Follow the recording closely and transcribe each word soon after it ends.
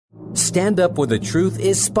Stand Up For the Truth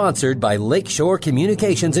is sponsored by Lakeshore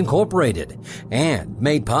Communications Incorporated and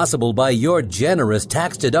made possible by your generous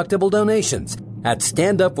tax-deductible donations at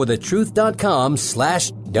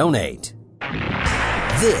standupforthetruth.com/donate.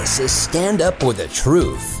 This is Stand Up For the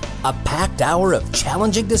Truth, a packed hour of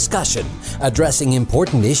challenging discussion addressing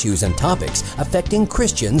important issues and topics affecting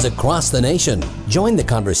Christians across the nation. Join the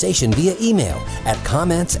conversation via email at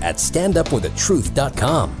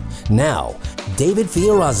comments@standupforthetruth.com. Now, David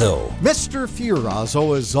Fiorazo. Mr.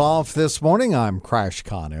 Fiorazo is off this morning. I'm Crash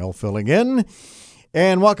Connell filling in.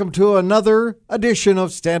 And welcome to another edition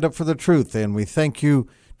of Stand Up for the Truth. And we thank you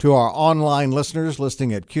to our online listeners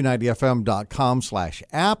listening at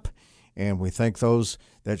q90fm.com/app. And we thank those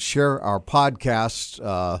that share our podcast.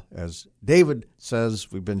 As David says,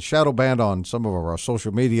 we've been shadow banned on some of our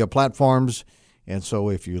social media platforms. And so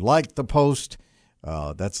if you like the post,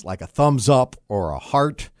 that's like a thumbs up or a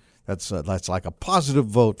heart. That's like a positive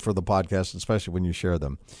vote for the podcast, especially when you share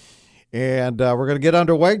them. And we're going to get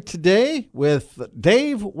underway today with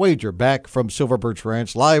Dave Wager back from Silver Birch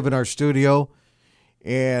Ranch, live in our studio.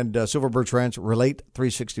 And Silver Birch Ranch,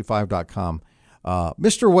 relate365.com.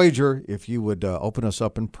 Mr. Wager, if you would open us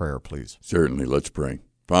up in prayer, please. Certainly. Let's pray.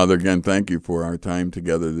 Father, again, thank you for our time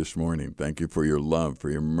together this morning. Thank you for your love, for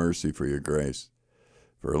your mercy, for your grace,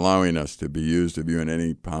 for allowing us to be used of you in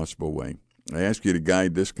any possible way. I ask you to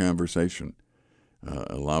guide this conversation.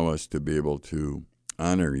 Allow us to be able to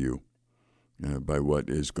honor you by what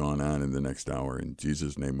is going on in the next hour. In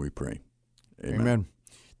Jesus' name we pray. Amen.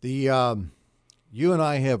 You and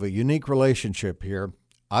I have a unique relationship here.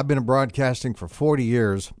 I've been in broadcasting for 40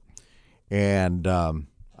 years, and I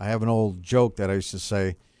have an old joke that I used to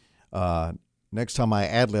say, next time I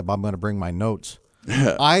ad-lib, I'm going to bring my notes.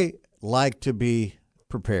 I like to be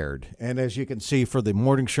prepared. And as you can see for the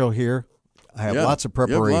morning show here, I have lots of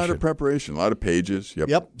preparation. You have a lot of preparation, a lot of pages.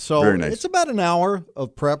 Yep. So very nice. It's about an hour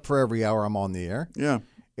of prep for every hour I'm on the air. Yeah.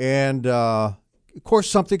 And, of course,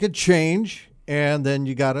 something could change, and then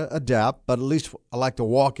you got to adapt. But at least I like to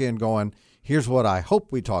walk in going, here's what I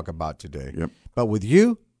hope we talk about today. Yep. But with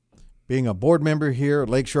you, being a board member here at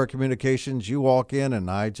Lakeshore Communications, you walk in,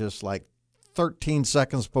 and I just 13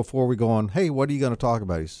 seconds before we go on, hey, what are you going to talk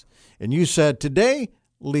about? And you said, today,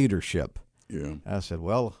 leadership. Yeah. I said,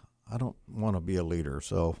 well, I don't want to be a leader,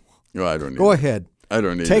 so no, I don't go ahead. I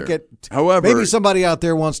don't either. Take it. However, maybe somebody out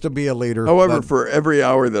there wants to be a leader. However, for every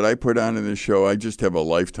hour that I put on in this show, I just have a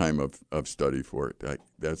lifetime of study for it.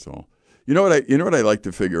 That's all. You know what I like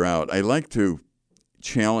to figure out? I like to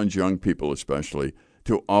challenge young people especially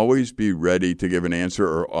to always be ready to give an answer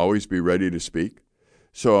or always be ready to speak.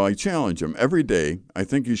 So I challenge them every day. I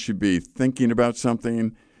think you should be thinking about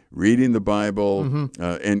something, reading the Bible,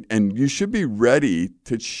 and you should be ready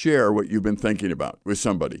to share what you've been thinking about with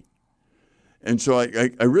somebody. And so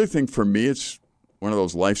I really think for me it's one of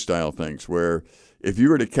those lifestyle things where if you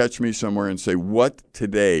were to catch me somewhere and say, what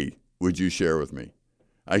today would you share with me?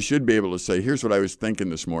 I should be able to say, here's what I was thinking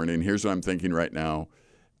this morning, here's what I'm thinking right now.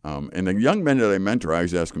 And the young men that I mentor, I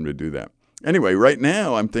always ask them to do that. Anyway, right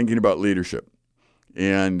now I'm thinking about leadership.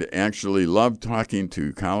 And actually love talking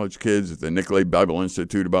to college kids at the Nicolet Bible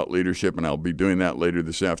Institute about leadership, and I'll be doing that later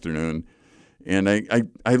this afternoon. And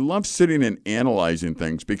I love sitting and analyzing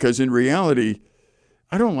things because in reality,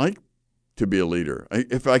 I don't like to be a leader.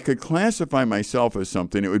 If I could classify myself as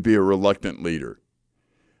something, it would be a reluctant leader.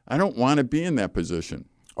 I don't want to be in that position.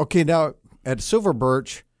 Okay, now at Silver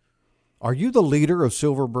Birch, are you the leader of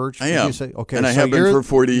Silver Birch? I am. You say? Okay, and I so have been for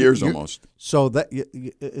 40 years almost. So that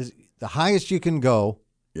is the highest you can go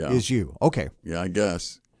is you. Okay. Yeah, I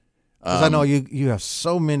guess. Because I know you have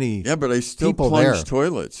so many. Yeah, but I still plunge there.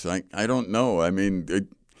 Toilets. I don't know. I mean,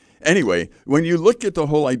 anyway, when you look at the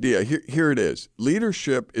whole idea, here it is.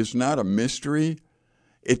 Leadership is not a mystery.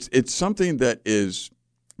 It's something that is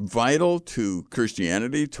vital to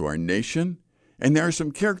Christianity, to our nation, and there are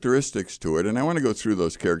some characteristics to it, and I want to go through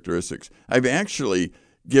those characteristics. I've actually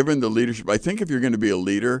given the leadership. I think if you're going to be a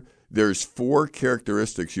leader, there's 4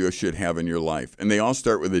 characteristics you should have in your life, and they all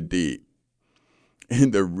start with a D.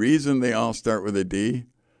 And the reason they all start with a D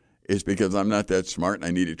is because I'm not that smart and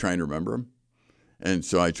I need to try and remember them. And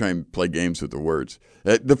so I try and play games with the words.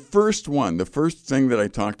 The first thing that I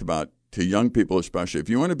talked about to young people especially, if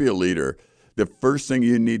you want to be a leader, the first thing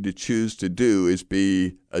you need to choose to do is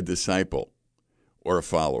be a disciple or a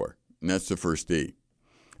follower. And that's the first D.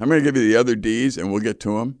 I'm going to give you the other D's and we'll get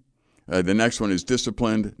to them. The next one is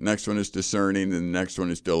disciplined, next one is discerning, and the next one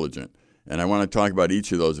is diligent. And I want to talk about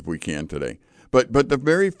each of those if we can today. But the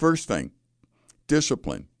very first thing,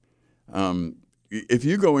 discipline. If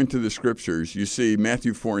you go into the scriptures, you see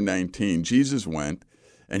Matthew 4:19, Jesus went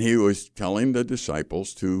And he was telling the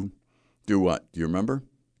disciples to do what? Do you remember?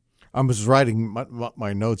 I was writing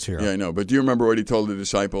my notes here. Yeah, I know. But do you remember what he told the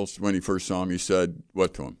disciples when he first saw them? He said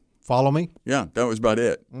what to them? Follow me? Yeah, that was about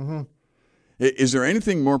it. Mm-hmm. Is there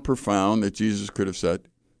anything more profound that Jesus could have said?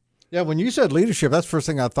 Yeah, when you said leadership, that's the first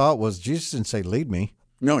thing I thought was Jesus didn't say lead me.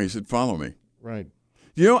 No, he said follow me. Right.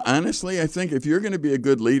 You know, honestly, I think if you're going to be a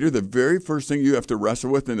good leader, the very first thing you have to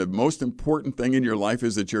wrestle with and the most important thing in your life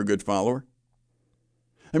is that you're a good follower.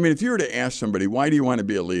 I mean, if you were to ask somebody, why do you want to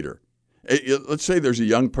be a leader? Let's say there's a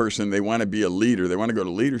young person, they want to be a leader. They want to go to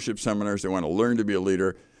leadership seminars. They want to learn to be a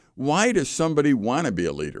leader. Why does somebody want to be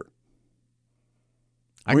a leader?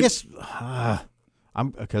 I guess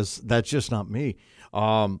because that's just not me.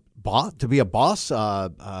 To be a boss,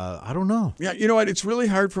 I don't know. Yeah, you know what? It's really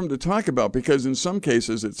hard for them to talk about because in some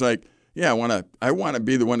cases it's like, yeah, I want to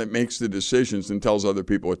be the one that makes the decisions and tells other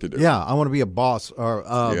people what to do. Yeah, I want to be a boss, or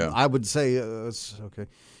I would say, okay.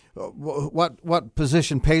 What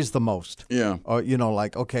position pays the most? Yeah. Or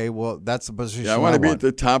like, okay, well, that's the position. Yeah, I want to be at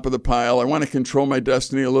the top of the pile. I want to control my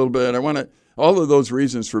destiny a little bit. I want to all of those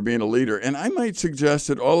reasons for being a leader. And I might suggest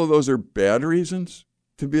that all of those are bad reasons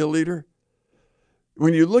to be a leader.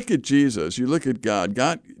 When you look at Jesus, you look at God.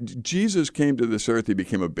 Jesus came to this earth. He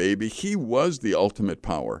became a baby. He was the ultimate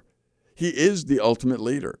power. He is the ultimate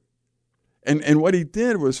leader. And what he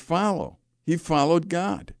did was follow. He followed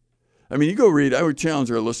God. I mean, you go read, I would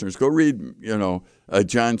challenge our listeners, go read,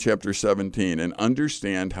 John chapter 17 and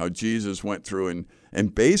understand how Jesus went through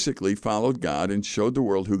and basically followed God and showed the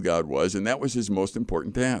world who God was, and that was his most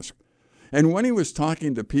important task. And when he was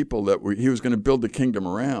talking to people that he was going to build the kingdom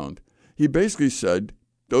around, he basically said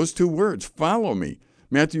those two words, follow me.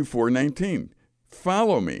 Matthew 4:19,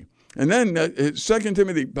 follow me. And then 2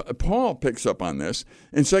 Timothy, Paul picks up on this.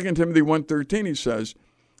 In 2 Timothy 1:13, he says,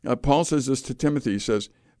 Paul says this to Timothy, he says,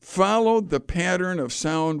 follow the pattern of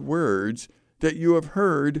sound words that you have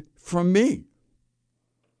heard from me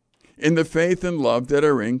in the faith and love that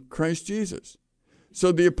are in Christ Jesus.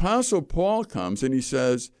 So the Apostle Paul comes and he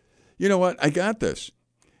says, you know what, I got this.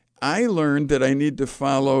 I learned that I need to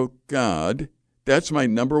follow God. That's my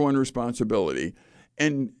number one responsibility.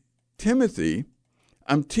 And Timothy,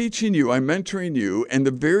 I'm teaching you, I'm mentoring you, and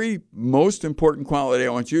the very most important quality I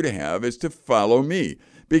want you to have is to follow me.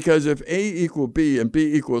 Because if A equals B and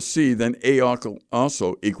B equals C, then A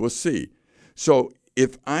also equals C. So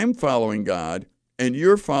if I'm following God and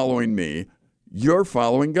you're following me, you're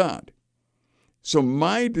following God. So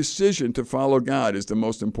my decision to follow God is the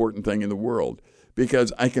most important thing in the world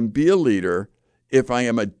because I can be a leader if I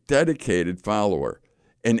am a dedicated follower.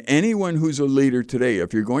 And anyone who's a leader today,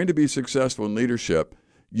 if you're going to be successful in leadership,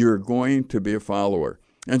 you're going to be a follower.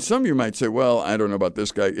 And some of you might say, well, I don't know about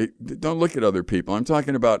this guy. Don't look at other people. I'm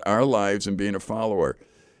talking about our lives and being a follower.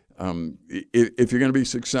 If you're going to be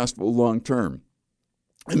successful long term,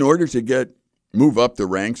 in order to move up the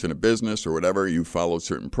ranks in a business or whatever, you followed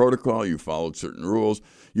certain protocol, you followed certain rules,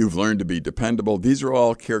 you've learned to be dependable. These are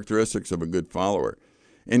all characteristics of a good follower.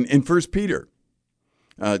 In 1 Peter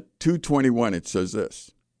 2:21, it says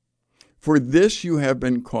this, for this you have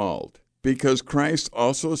been called, because Christ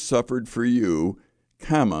also suffered for you,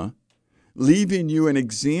 leaving you an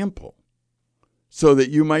example so that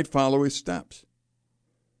you might follow his steps.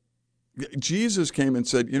 Jesus came and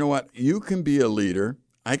said, you know what, you can be a leader.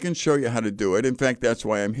 I can show you how to do it. In fact, that's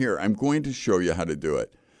why I'm here. I'm going to show you how to do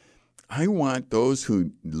it. I want those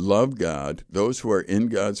who love God, those who are in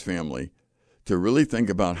God's family, to really think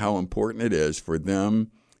about how important it is for them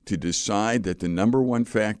to decide that the number one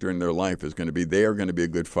factor in their life is going to be they are going to be a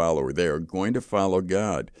good follower. They are going to follow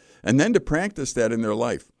God. And then to practice that in their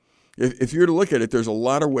life. If you were to look at it, there's a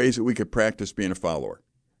lot of ways that we could practice being a follower.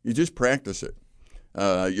 You just practice it.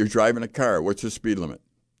 You're driving a car. What's the speed limit?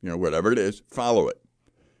 Whatever it is, follow it.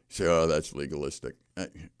 You say, oh, that's legalistic.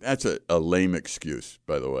 That's a lame excuse,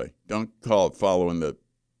 by the way. Don't call it following the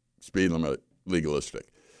speed limit legalistic.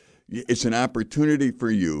 It's an opportunity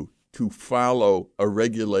for you to follow a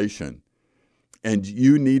regulation. And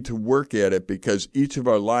you need to work at it because each of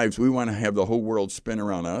our lives, we want to have the whole world spin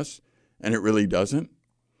around us, and it really doesn't.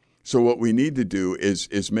 So what we need to do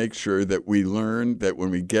is make sure that we learn that when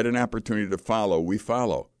we get an opportunity to follow, we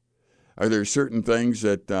follow. Are there certain things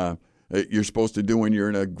that you're supposed to do when you're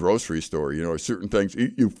in a grocery store? Certain things,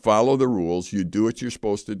 you follow the rules, you do what you're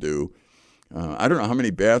supposed to do. I don't know how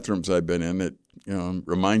many bathrooms I've been in that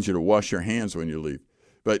reminds you to wash your hands when you leave.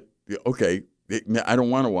 But, okay, I don't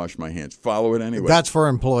want to wash my hands. Follow it anyway. That's for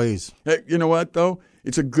employees. Hey, you know what, though?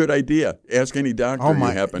 It's a good idea. Ask any doctor you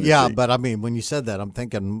happen to see. Yeah, but I mean, when you said that, I'm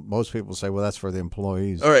thinking most people say, well, that's for the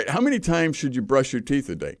employees. All right, how many times should you brush your teeth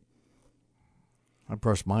a day? I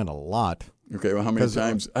brush mine a lot. Okay, well, how many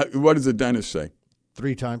times? What does the dentist say?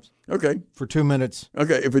 3 times. Okay. For 2 minutes.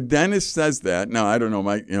 Okay, if a dentist says that, now I don't know,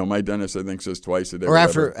 my dentist I think says twice a day. Or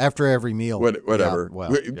after every meal. Whatever. Yeah,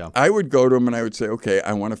 well, yeah. I would go to him and I would say, okay,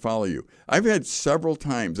 I want to follow you. I've had several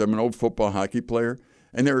times, I'm an old football hockey player,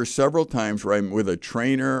 and there are several times where I'm with a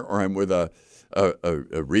trainer or I'm with a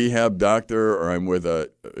rehab doctor or I'm with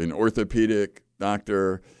an orthopedic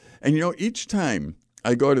doctor. And, each time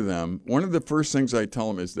I go to them, one of the first things I tell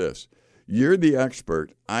them is this: you're the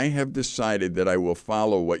expert. I have decided that I will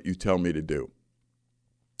follow what you tell me to do.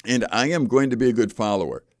 And I am going to be a good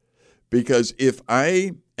follower, because if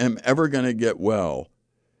I am ever going to get well,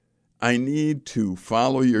 I need to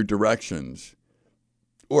follow your directions,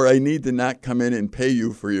 or I need to not come in and pay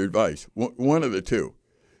you for your advice. One of the two.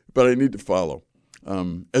 But I need to follow.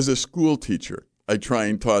 As a school teacher, I try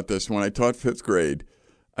and taught this. When I taught 5th grade,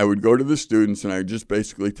 I would go to the students and I would just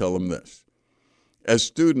basically tell them this: as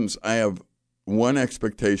students, I have one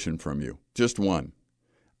expectation from you, just one.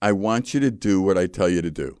 I want you to do what I tell you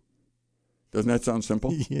to do. Doesn't that sound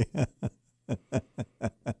simple? Yeah.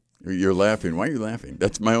 You're laughing. Why are you laughing?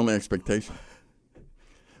 That's my only expectation.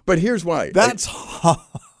 But here's why. That's hard.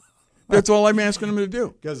 That's all I'm asking them to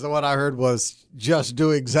do. Because what I heard was just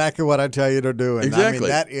do exactly what I tell you to do. And exactly. I mean,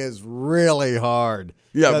 that is really hard.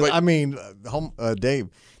 Yeah, but I mean, Dave,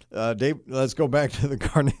 let's go back to the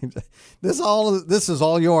gardening. This is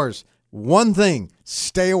all yours. One thing: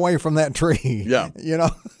 stay away from that tree. Yeah,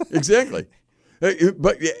 exactly.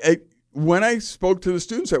 But when I spoke to the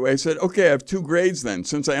students that way, I said, "Okay, I have 2 grades then.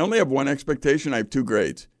 Since I only have one expectation, I have 2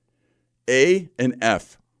 grades, A and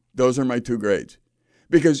F. Those are my 2 grades."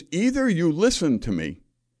 Because either you listen to me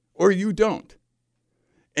or you don't.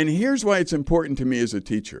 And here's why it's important to me as a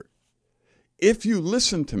teacher. If you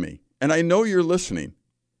listen to me, and I know you're listening,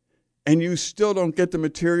 and you still don't get the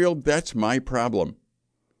material, that's my problem.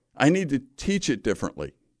 I need to teach it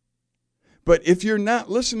differently. But if you're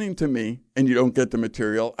not listening to me and you don't get the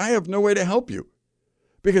material, I have no way to help you,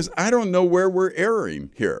 because I don't know where we're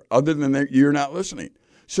erring here other than that you're not listening.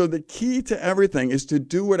 So the key to everything is to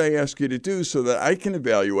do what I ask you to do so that I can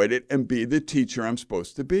evaluate it and be the teacher I'm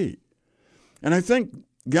supposed to be. And I think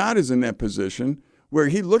God is in that position where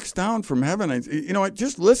he looks down from heaven and,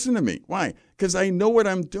 just listen to me. Why? Because I know what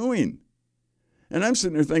I'm doing. And I'm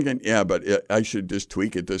sitting there thinking, yeah, but I should just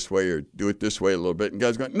tweak it this way or do it this way a little bit. And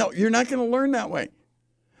God's going, no, you're not going to learn that way.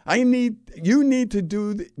 You need to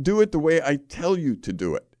do it the way I tell you to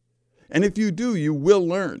do it. And if you do, you will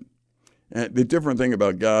learn. And the different thing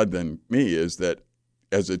about God than me is that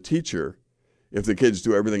as a teacher, if the kids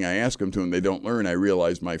do everything I ask them to and they don't learn, I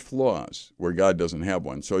realize my flaws where God doesn't have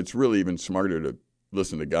one. So it's really even smarter to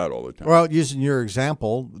listen to God all the time. Well, using your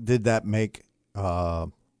example, did that make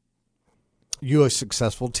you a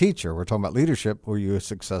successful teacher? We're talking about leadership. Were you a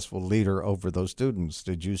successful leader over those students?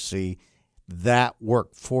 Did you see that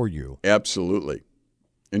work for you? Absolutely.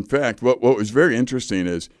 In fact, what was very interesting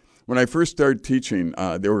is when I first started teaching,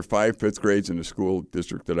 there were 5 5th grades in the school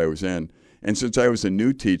district that I was in. And since I was a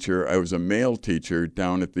new teacher, I was a male teacher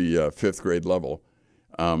down at the 5th grade level.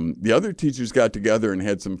 The other teachers got together and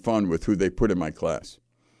had some fun with who they put in my class.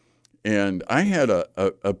 And I had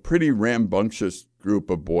a pretty rambunctious group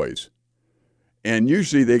of boys. And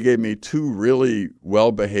usually they gave me 2 really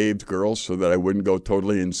well-behaved girls so that I wouldn't go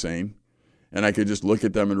totally insane. And I could just look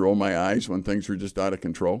at them and roll my eyes when things were just out of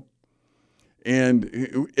control.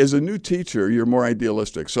 And as a new teacher, you're more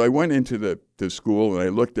idealistic. So I went into the school and I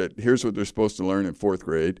looked at, here's what they're supposed to learn in 4th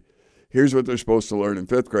grade. Here's what they're supposed to learn in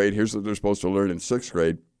 5th grade. Here's what they're supposed to learn in 6th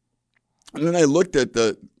grade. And then I looked at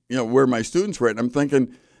where my students were at, and I'm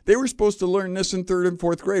thinking, they were supposed to learn this in 3rd and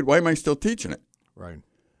 4th grade. Why am I still teaching it? Right.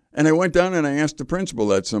 And I went down and I asked the principal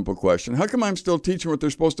that simple question. How come I'm still teaching what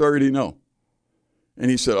they're supposed to already know? And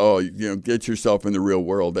he said, get yourself in the real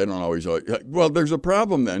world. They don't always. Well, there's a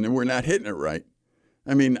problem then, and we're not hitting it right.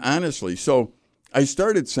 I mean, honestly. So I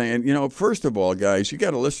started saying, first of all, guys, you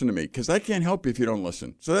got to listen to me, because I can't help you if you don't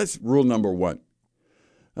listen. So that's rule number 1.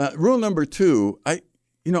 Rule number 2,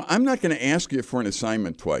 I'm not going to ask you for an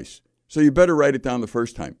assignment twice. So you better write it down the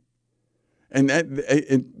first time.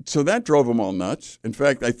 And so that drove them all nuts. In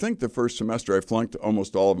fact, I think the first semester I flunked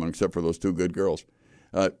almost all of them except for those 2 good girls.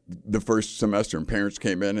 The first semester, and parents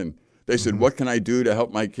came in and they said, what can I do to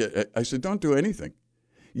help my kid? I said, don't do anything.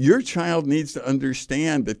 Your child needs to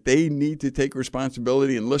understand that they need to take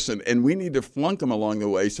responsibility and listen, and we need to flunk them along the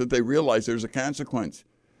way so that they realize there's a consequence.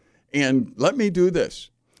 And let me do this.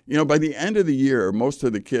 By the end of the year, most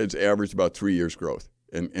of the kids averaged about 3 years growth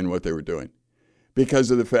in what they were doing,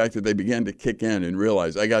 because of the fact that they began to kick in and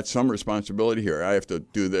realize, I got some responsibility here. I have to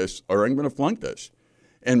do this or I'm going to flunk this.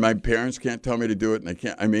 And my parents can't tell me to do it, and I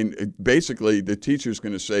can't. I mean, basically, the teacher's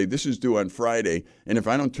going to say, this is due on Friday, and if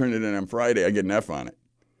I don't turn it in on Friday, I get an F on it.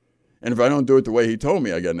 And if I don't do it the way he told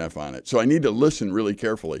me, I get an F on it. So I need to listen really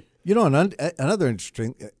carefully. You know, another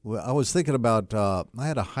interesting, I was thinking about, I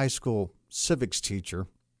had a high school civics teacher,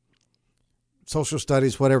 social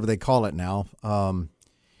studies, whatever they call it now,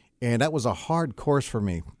 and that was a hard course for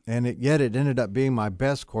me. And yet it ended up being my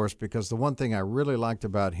best course, because the one thing I really liked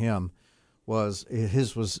about him was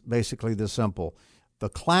his was basically this simple. The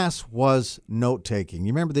class was note-taking.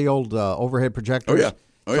 You remember the old overhead projectors? Oh,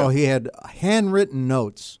 yeah. So he had handwritten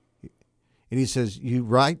notes. And he says, you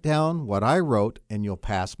write down what I wrote and you'll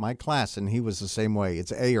pass my class. And he was the same way.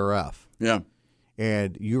 It's A or F. Yeah.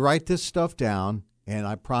 And you write this stuff down, and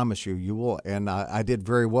I promise you, you will. And I did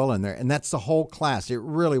very well in there. And that's the whole class. It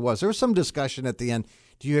really was. There was some discussion at the end.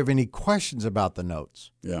 Do you have any questions about the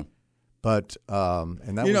notes? Yeah. But,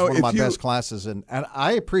 and that was one of my best classes. And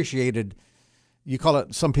I appreciated,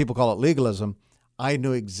 some people call it legalism. I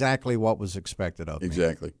knew exactly what was expected of me.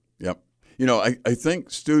 Exactly. Yep. You know, I think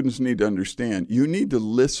students need to understand, you need to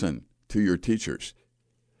listen to your teachers.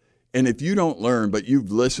 And if you don't learn, but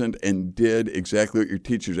you've listened and did exactly what your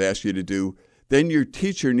teachers asked you to do, then your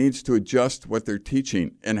teacher needs to adjust what they're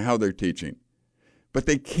teaching and how they're teaching. But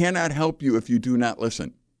they cannot help you if you do not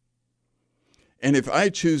listen. And if I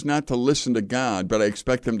choose not to listen to God, but I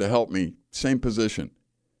expect him to help me, same position.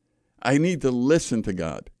 I need to listen to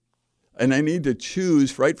God. And I need to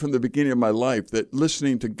choose right from the beginning of my life that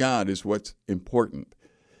listening to God is what's important.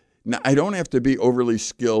 Now, I don't have to be overly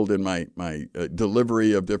skilled in my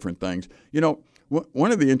delivery of different things. You know,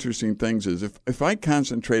 one of the interesting things is if I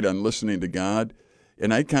concentrate on listening to God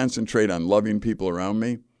and I concentrate on loving people around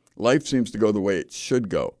me, life seems to go the way it should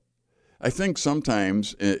go. I think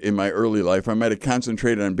sometimes in my early life, I might have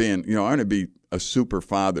concentrated on being, I want to be a super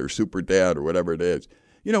father, super dad, or whatever it is.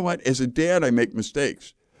 You know what? As a dad, I make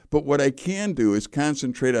mistakes. But what I can do is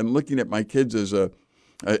concentrate on looking at my kids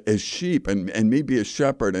as sheep and me be a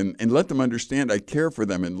shepherd and let them understand I care for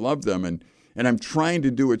them and love them and I'm trying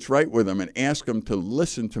to do what's right with them and ask them to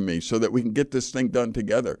listen to me so that we can get this thing done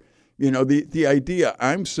together. You know, the idea,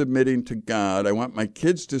 I'm submitting to God. I want my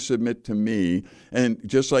kids to submit to me. And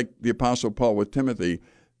just like the Apostle Paul with Timothy,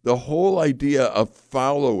 the whole idea of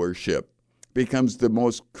followership becomes the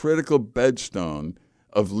most critical bedstone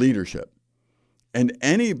of leadership. And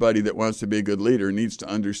anybody that wants to be a good leader needs to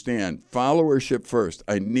understand followership first.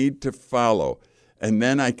 I need to follow. And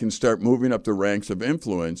then I can start moving up the ranks of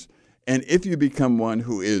influence. And if you become one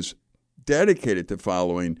who is dedicated to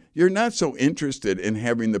following, you're not so interested in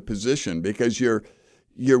having the position because you're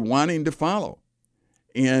wanting to follow.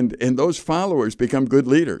 And those followers become good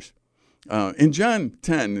leaders. In John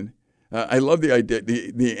 10, I love the idea,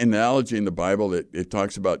 the analogy in the Bible that it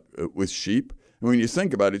talks about with sheep. And when you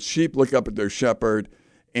think about it, sheep look up at their shepherd,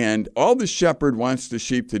 and all the shepherd wants the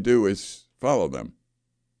sheep to do is follow them.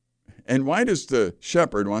 And why does the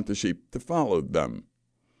shepherd want the sheep to follow them?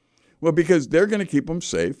 Well, because they're going to keep them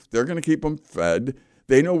safe. They're going to keep them fed.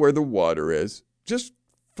 They know where the water is. Just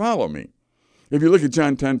follow me. If you look at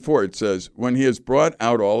John 10:4, it says, when he has brought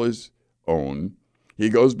out all his own, he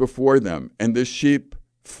goes before them, and the sheep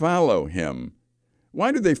follow him.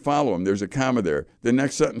 Why do they follow him? There's a comma there. The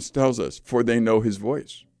next sentence tells us, for they know his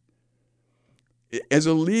voice. As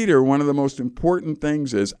a leader, one of the most important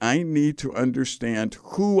things is I need to understand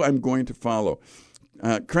who I'm going to follow.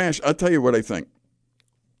 Crash, I'll tell you what I think,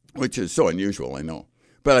 which is so unusual, I know.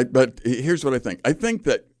 But here's what I think. I think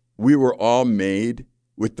that we were all made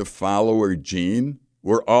with the follower gene.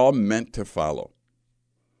 We're all meant to follow.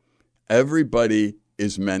 Everybody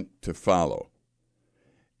is meant to follow.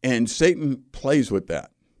 And Satan plays with that.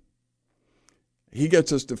 He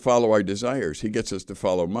gets us to follow our desires. He gets us to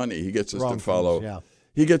follow money. He gets us to follow. Yeah.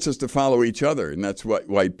 He gets us to follow each other, and that's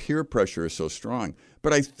why peer pressure is so strong.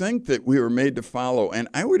 But I think that we were made to follow, and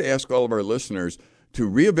I would ask all of our listeners to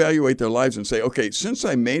reevaluate their lives and say, okay, since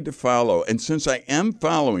I'm made to follow, and since I am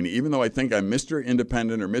following, even though I think I'm Mr.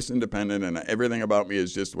 Independent or Miss Independent, and everything about me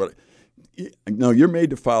is just what. No, you're made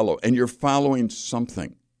to follow, and you're following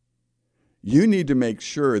something. You need to make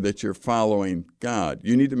sure that you're following God.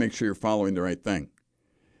 You need to make sure you're following the right thing.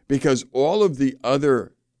 Because all of the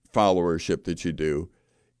other followership that you do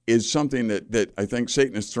is something that I think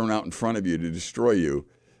Satan has thrown out in front of you to destroy you,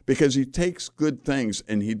 because he takes good things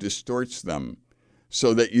and he distorts them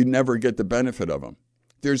so that you never get the benefit of them.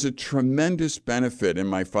 There's a tremendous benefit in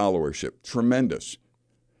my followership, tremendous.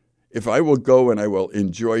 If I will go and I will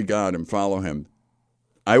enjoy God and follow him,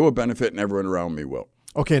 I will benefit and everyone around me will.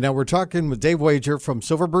 Okay, now we're talking with Dave Wager from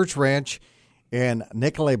Silver Birch Ranch and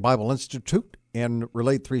Nicolet Bible Institute. and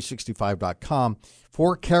relate365.com.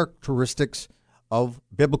 4 characteristics of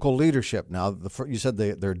biblical leadership. Now, you said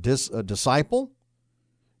they're disciple,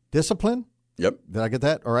 discipline. Yep. Did I get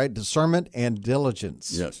that? All right. Discernment and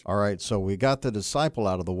diligence. Yes. All right. So we got the disciple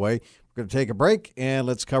out of the way. We're going to take a break, and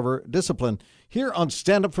let's cover discipline here on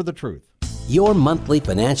Stand Up for the Truth. Your monthly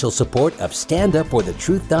financial support of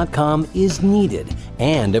StandUpForTheTruth.com is needed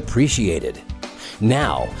and appreciated.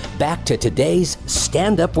 Now, back to today's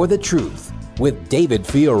Stand Up for the Truth with David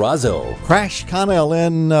Fiorazo. Crash Connell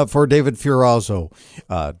in for David Fiorazo.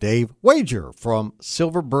 Dave Wager from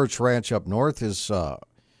Silver Birch Ranch up north is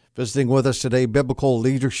visiting with us today. Biblical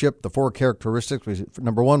leadership, the 4 characteristics.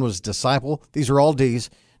 Number 1 was disciple. These are all D's.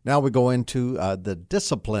 Now we go into the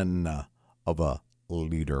discipline of a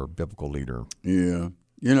leader, biblical leader. Yeah.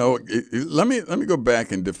 You know, let me go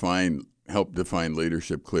back and help define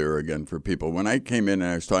leadership clearer again for people. When I came in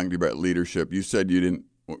and I was talking to you about leadership, you said you're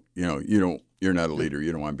not a leader.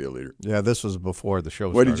 You don't want to be a leader. Yeah, this was before the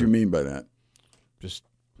show started. What did you mean by that? Just,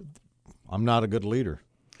 I'm not a good leader.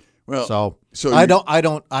 Well, so I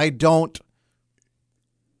don't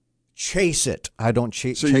chase it. I don't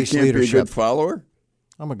chase leadership. So you can't be a good follower?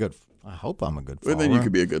 I hope I'm a good follower. Well, then you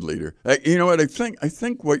could be a good leader. You know what? I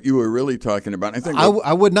think what you were really talking about.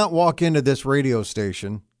 I would not walk into this radio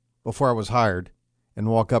station before I was hired and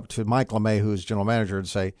walk up to Mike LeMay, who's general manager, and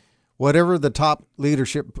say, whatever the top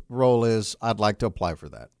leadership role is, I'd like to apply for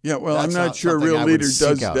that. Yeah, well, I'm not sure a real leader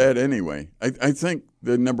does that anyway. I think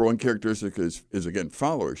the number 1 characteristic is again,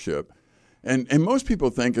 followership. And most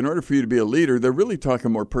people think in order for you to be a leader, they're really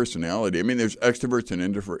talking more personality. I mean, there's extroverts and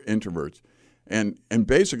introverts. And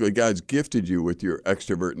basically, God's gifted you with your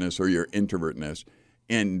extrovertness or your introvertness.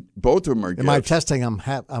 And both of them are gifts. In my testing, I'm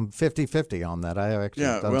 50-50 on that. I have actually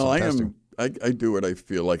done some testing. I do what I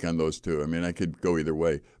feel like on those two. I mean, I could go either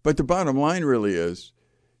way. But the bottom line really is,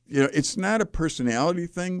 it's not a personality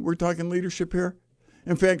thing. We're talking leadership here.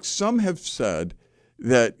 In fact, some have said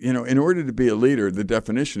that, in order to be a leader, the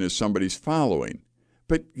definition is somebody's following.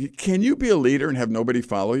 But can you be a leader and have nobody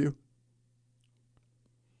follow you?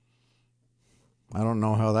 I don't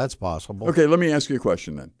know how that's possible. Okay, let me ask you a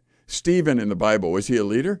question then. Stephen in the Bible, was he a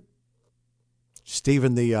leader?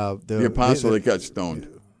 Stephen, the apostle that got stoned.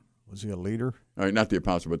 Was he a leader? All right, not the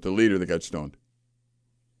apostle, but the leader that got stoned.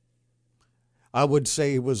 I would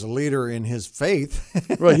say he was a leader in his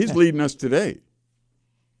faith. Well, he's leading us today.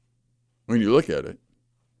 When you look at it,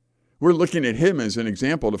 we're looking at him as an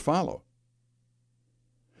example to follow.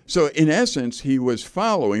 So in essence, he was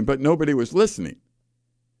following, but nobody was listening.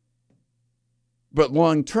 But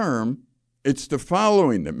long term, it's the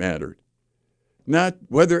following that mattered, not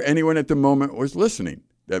whether anyone at the moment was listening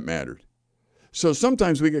that mattered. So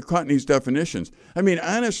sometimes we get caught in these definitions. I mean,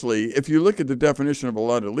 honestly, if you look at the definition of a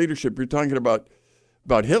lot of leadership, you're talking about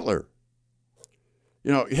Hitler.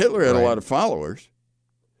 Hitler had a lot of followers.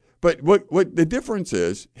 But what the difference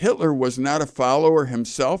is, Hitler was not a follower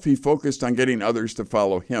himself. He focused on getting others to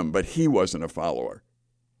follow him, but he wasn't a follower.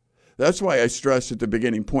 That's why I stress at the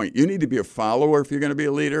beginning point, you need to be a follower if you're going to be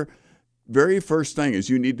a leader. Very first thing is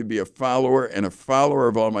you need to be a follower and a follower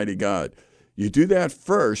of Almighty God. You do that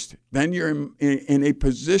first, then you're in a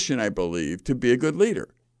position, I believe, to be a good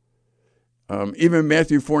leader. Even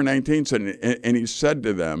Matthew 4:19 said, and he said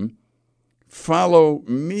to them, follow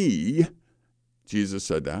me. Jesus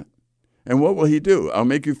said that. And what will he do? I'll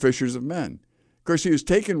make you fishers of men. Of course, he was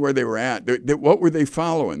taken where they were at. What were they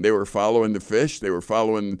following? They were following the fish. They were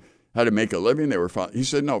following how to make a living. He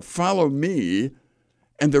said, no, follow me.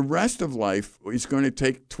 And the rest of life is going to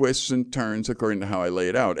take twists and turns according to how I lay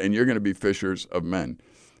it out. And you're going to be fishers of men.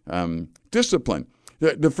 Discipline.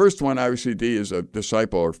 The first one, obviously, D, is a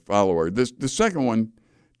disciple or follower. The second one,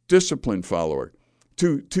 disciplined follower.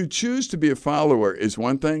 To choose to be a follower is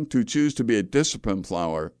one thing. To choose to be a disciplined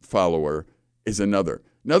follower is another.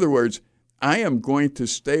 In other words, I am going to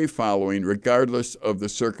stay following regardless of the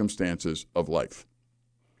circumstances of life.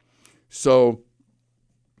 So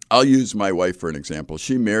I'll use my wife for an example.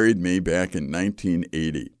 She married me back in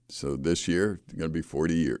 1980. So this year, it's going to be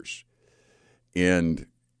 40 years. And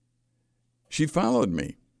she followed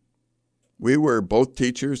me. We were both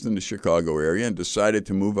teachers in the Chicago area and decided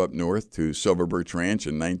to move up north to Silver Birch Ranch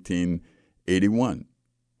in 1981.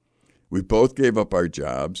 We both gave up our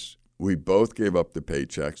jobs. We both gave up the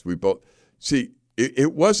paychecks.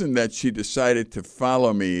 It wasn't that she decided to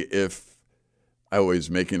follow me if I was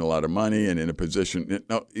making a lot of money and in a position.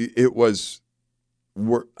 No, it was,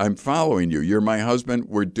 I'm following you. You're my husband.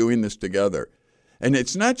 We're doing this together. And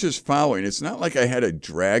it's not just following. It's not like I had to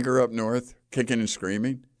drag her up north, kicking and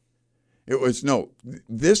screaming. It was, no,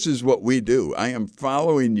 this is what we do. I am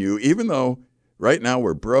following you, even though Right now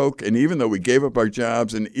we're broke, and even though we gave up our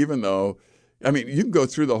jobs, and even though, I mean, you can go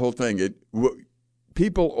through the whole thing.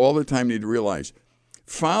 People all the time need to realize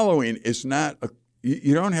following is not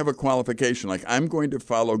you don't have a qualification like I'm going to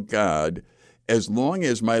follow God as long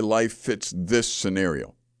as my life fits this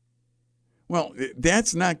scenario. Well,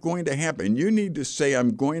 that's not going to happen. You need to say,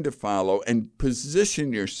 I'm going to follow, and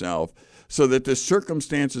position yourself so that the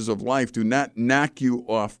circumstances of life do not knock you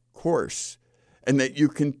off course, and that you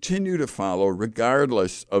continue to follow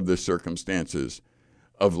regardless of the circumstances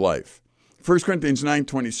of life. 1 Corinthians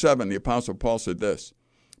 9:27, the Apostle Paul said this,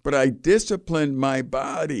 but I discipline my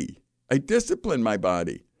body. I discipline my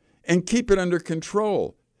body and keep it under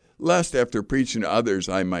control, lest after preaching to others,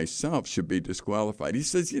 I myself should be disqualified. He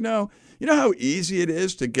says, you know how easy it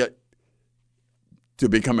is to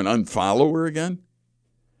become an unfollower again?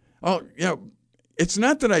 Oh, it's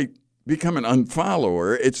not that I become an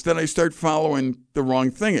unfollower, it's that I start following the wrong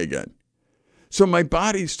thing again. So my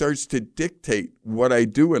body starts to dictate what I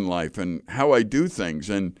do in life and how I do things.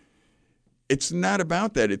 And it's not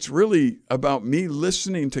about that. It's really about me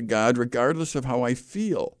listening to God regardless of how I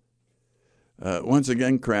feel. Once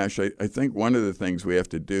again, Crash, I think one of the things we have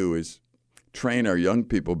to do is train our young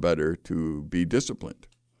people better to be disciplined.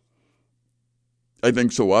 I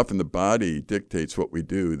think so often the body dictates what we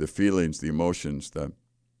do, the feelings, the emotions, the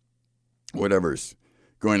whatever's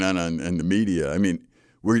going on in the media. I mean,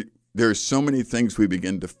 there are so many things we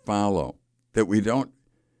begin to follow that we don't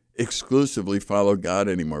exclusively follow God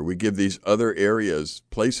anymore. We give these other areas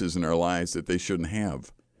places in our lives that they shouldn't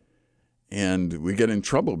have. And we get in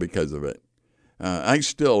trouble because of it.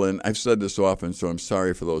 And I've said this often, so I'm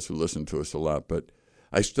sorry for those who listen to us a lot, but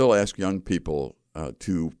I still ask young people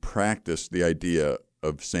to practice the idea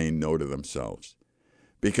of saying no to themselves.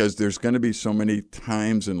 Because there's going to be so many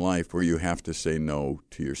times in life where you have to say no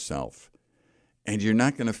to yourself. And you're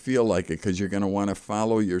not going to feel like it because you're going to want to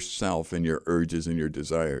follow yourself and your urges and your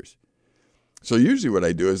desires. So usually what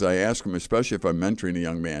I do is I ask them, especially if I'm mentoring a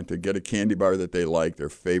young man, to get a candy bar that they like, their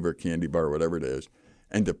favorite candy bar, whatever it is,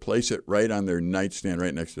 and to place it right on their nightstand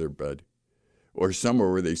right next to their bed or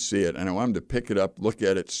somewhere where they see it. And I want them to pick it up, look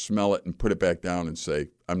at it, smell it, and put it back down and say,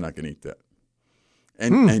 I'm not going to eat that.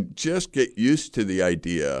 And just get used to the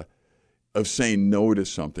idea of saying no to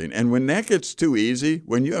something. And when that gets too easy,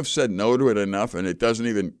 when you have said no to it enough and it doesn't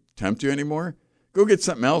even tempt you anymore, go get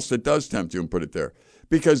something else that does tempt you and put it there.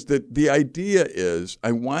 Because the idea is,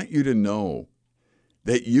 I want you to know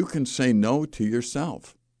that you can say no to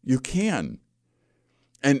yourself. You can.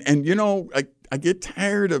 And I get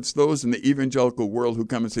tired of those in the evangelical world who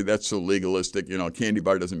come and say, that's so legalistic, candy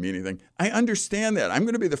bar doesn't mean anything. I understand that. I'm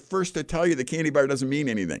going to be the first to tell you the candy bar doesn't mean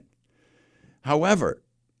anything. However,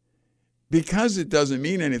 because it doesn't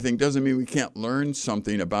mean anything doesn't mean we can't learn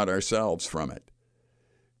something about ourselves from it.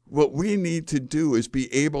 What we need to do is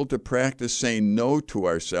be able to practice saying no to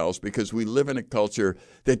ourselves because we live in a culture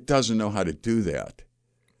that doesn't know how to do that.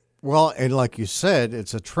 Well, and like you said,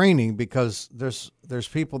 it's a training because there's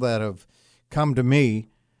people that have come to me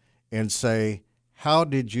and say, how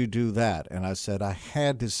did you do that? And I said, I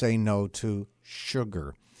had to say no to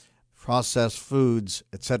sugar, processed foods,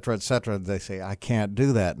 et cetera, et cetera. They say, I can't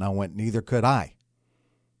do that. And I went, neither could I.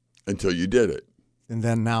 Until you did it. And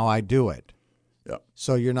then now I do it. Yeah.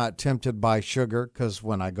 So you're not tempted by sugar because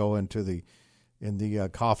when I go into the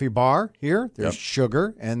coffee bar here, there's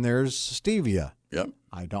sugar and there's stevia. Yep.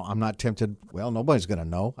 I'm not tempted. Well, nobody's going to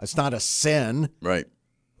know. It's not a sin. Right.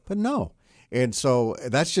 But no. And so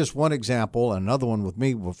that's just one example. Another one with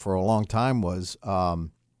me for a long time was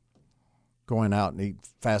going out and eat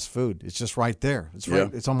fast food. It's just right there. It's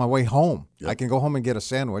right. It's on my way home. Yep. I can go home and get a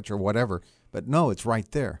sandwich or whatever. But no, it's right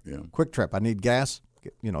there. Yeah. Quick Trip. I need gas,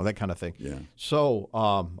 that kind of thing. Yeah. So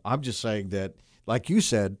I'm just saying that, like you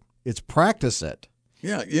said, it's practice it.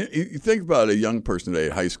 Yeah. You think about a young person today,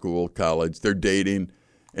 high school, college, they're dating,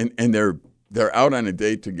 and they're out on a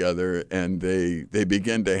date together, and they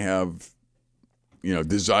begin to have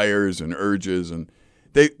desires and urges, and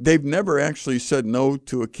they've never actually said no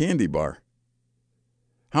to a candy bar.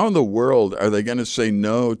 How in the world are they going to say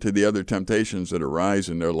no to the other temptations that arise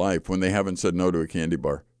in their life when they haven't said no to a candy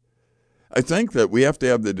bar? I think that we have to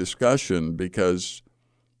have the discussion because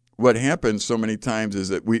what happens so many times is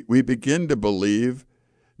that we begin to believe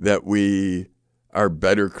that we are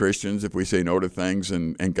better Christians if we say no to things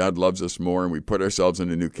and God loves us more and we put ourselves in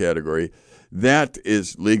a new category. That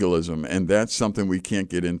is legalism, and that's something we can't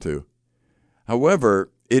get into.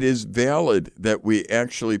 However, it is valid that we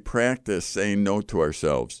actually practice saying no to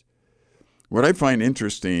ourselves. What I find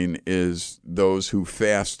interesting is those who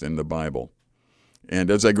fast in the Bible.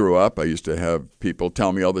 And as I grew up, I used to have people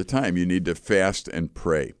tell me all the time, you need to fast and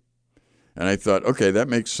pray. And I thought, okay, that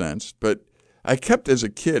makes sense. But I kept as a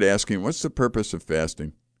kid asking, what's the purpose of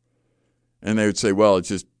fasting? And they would say, well, it's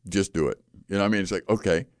just do it. You know what I mean? It's like,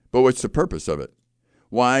 okay, but what's the purpose of it?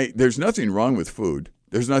 Why? There's nothing wrong with food.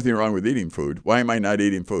 There's nothing wrong with eating food. Why am I not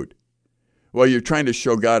eating food? Well, you're trying to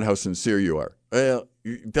show God how sincere you are. Well,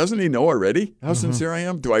 doesn't he know already how sincere I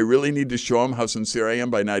am? Do I really need to show him how sincere I am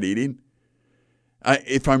by not eating?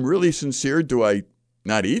 If I'm really sincere, do I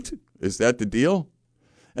not eat? Is that the deal?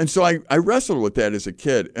 And so I wrestled with that as a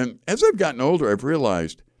kid. And as I've gotten older, I've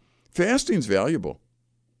realized fasting's valuable.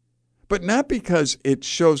 But not because it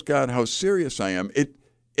shows God how serious I am.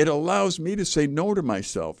 It allows me to say no to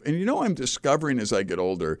myself. And I'm discovering as I get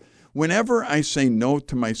older, whenever I say no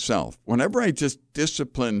to myself, whenever I just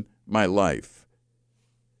discipline my life,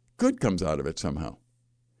 good comes out of it somehow.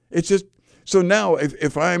 It's just, so now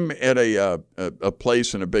if I'm at a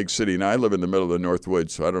place in a big city, now I live in the middle of the North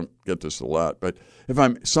Woods, so I don't get this a lot, but if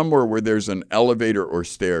I'm somewhere where there's an elevator or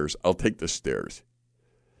stairs, I'll take the stairs.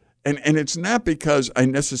 And it's not because I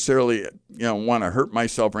necessarily want to hurt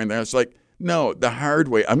myself or anything. It's like, no, the hard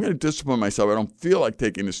way. I'm going to discipline myself. I don't feel like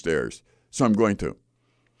taking the stairs, so I'm going to.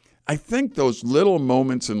 I think those little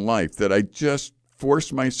moments in life that I just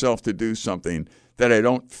force myself to do something that I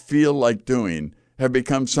don't feel like doing have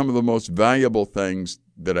become some of the most valuable things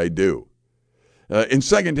that I do. In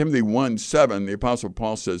 2 Timothy 1:7, the Apostle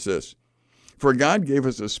Paul says this, "For God gave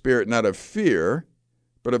us a spirit not of fear,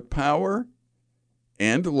 but of power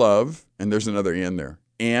and love," and there's another "and" there,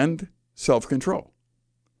 "and self-control."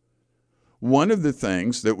 One of the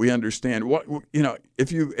things that we understand,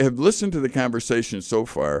 if you have listened to the conversation so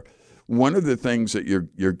far, one of the things that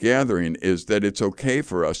you're gathering is that it's okay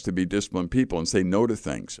for us to be disciplined people and say no to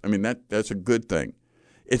things. I mean, that's a good thing.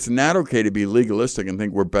 It's not okay to be legalistic and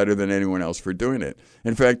think we're better than anyone else for doing it.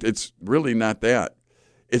 In fact, it's really not that.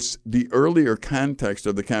 It's the earlier context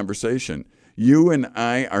of the conversation. You and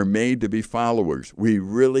I are made to be followers. We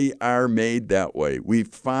really are made that way. We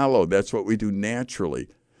follow. That's what we do naturally.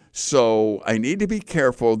 So I need to be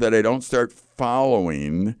careful that I don't start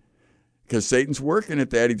following, because Satan's working at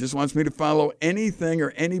that. He just wants me to follow anything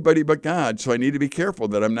or anybody but God. So I need to be careful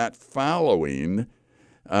that I'm not following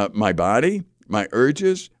my body, my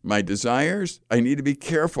urges, my desires. I need to be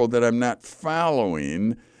careful that I'm not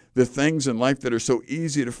following the things in life that are so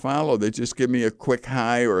easy to follow that just give me a quick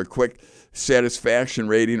high or a quick satisfaction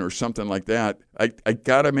rating or something like that. I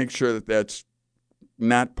got to make sure that that's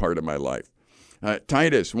not part of my life.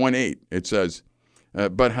 Titus 1:8, it says,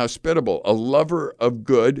 but hospitable, a lover of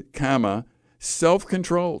good,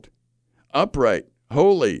 self-controlled, upright,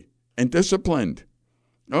 holy, and disciplined.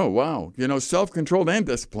 Oh, wow. Self-controlled and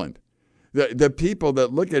disciplined. The people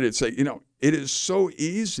that look at it say, it is so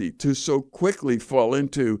easy to so quickly fall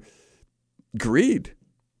into greed,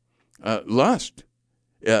 lust,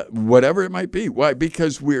 whatever it might be. Why?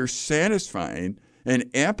 Because we're satisfying an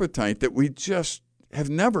appetite that we just have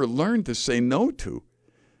never learned to say no to.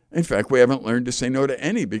 In fact, we haven't learned to say no to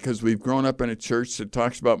any because we've grown up in a church that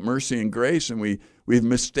talks about mercy and grace, and we've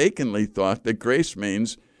mistakenly thought that grace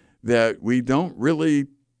means that we don't really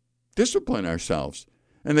discipline ourselves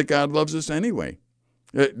and that God loves us anyway.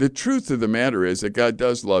 The truth of the matter is that God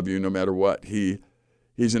does love you no matter what.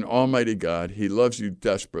 He's an almighty God. He loves you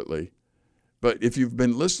desperately. But if you've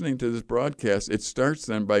been listening to this broadcast, it starts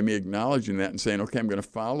then by me acknowledging that and saying, okay, I'm going to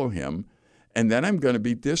follow him. And then I'm going to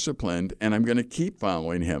be disciplined, and I'm going to keep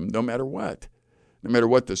following him no matter what. No matter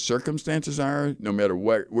what the circumstances are, no matter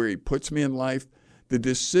where he puts me in life, the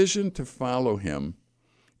decision to follow him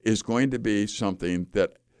is going to be something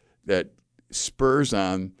that spurs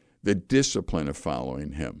on the discipline of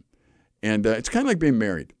following him. And it's kind of like being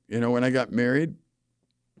married. When I got married,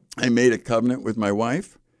 I made a covenant with my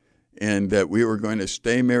wife, and that we were going to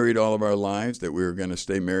stay married all of our lives, that we were going to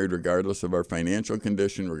stay married regardless of our financial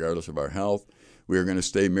condition, regardless of our health. We were going to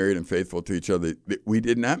stay married and faithful to each other. We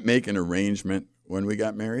did not make an arrangement when we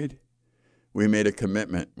got married. We made a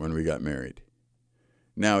commitment when we got married.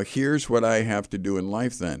 Now, here's what I have to do in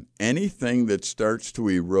life then. Anything that starts to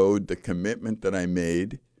erode the commitment that I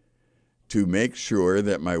made to make sure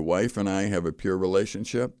that my wife and I have a pure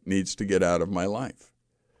relationship needs to get out of my life.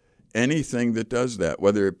 Anything that does that,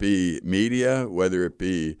 whether it be media, whether it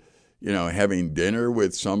be, having dinner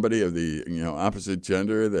with somebody of the, opposite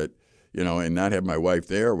gender that, and not have my wife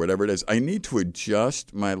there or whatever it is, I need to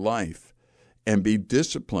adjust my life and be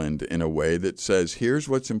disciplined in a way that says, here's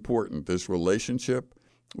what's important. This relationship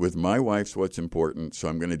with my wife's what's important. So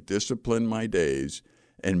I'm going to discipline my days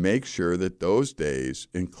and make sure that those days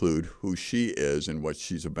include who she is and what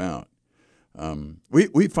she's about.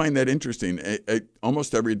 We find that interesting.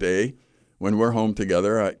 Almost every day when we're home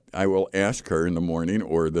together, I will ask her in the morning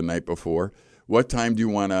or the night before, what time do you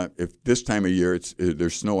want to, if this time of year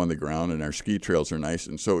there's snow on the ground and our ski trails are nice,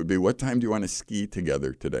 and so it would be, what time do you want to ski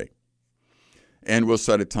together today? And we'll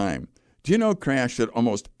set a time. Do you know, Crash, that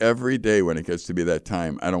almost every day when it gets to be that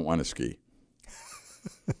time, I don't want to ski.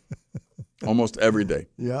 Almost every day.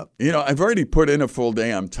 Yep. You know, I've already put in a full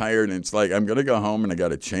day. I'm tired, and it's like I'm going to go home and I got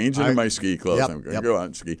to change into my ski clothes. Yep, I'm going to go out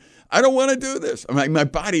and ski. I don't want to do this. I'm like, my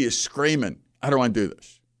body is screaming. I don't want to do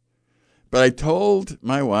this. But I told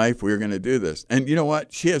my wife we were going to do this. And you know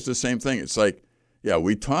what? She has the same thing. It's like, yeah,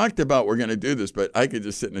 we talked about we're going to do this, but I could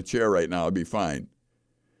just sit in a chair right now. I'll be fine.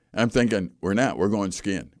 And I'm thinking, we're not. We're going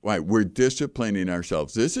skiing. Why? We're disciplining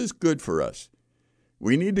ourselves. This is good for us.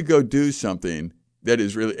 We need to go do something that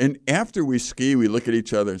is really, and after we ski, we look at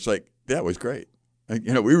each other. It's like, that was great.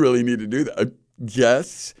 You know, we really need to do that.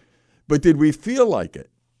 Yes. But did we feel like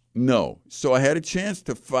it? No. So I had a chance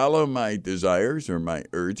to follow my desires or my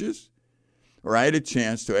urges, or I had a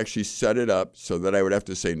chance to actually set it up so that I would have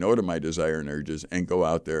to say no to my desire and urges and go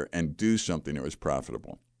out there and do something that was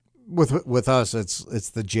profitable. With us, it's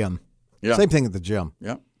the gym. Yeah. Same thing at the gym.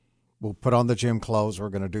 Yeah. We'll put on the gym clothes. We're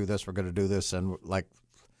going to do this. We're going to do this. And like,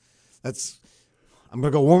 I'm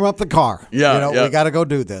going to go warm up the car. Yeah. We got to go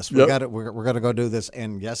do this. Yep. We're going to go do this.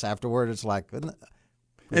 And yes, afterward, it's like.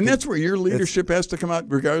 And that's where your leadership has to come out,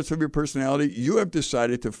 regardless of your personality. You have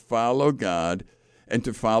decided to follow God and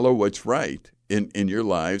to follow what's right in your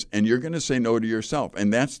lives, and you're going to say no to yourself.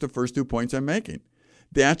 And that's the first 2 points I'm making.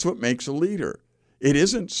 That's what makes a leader. It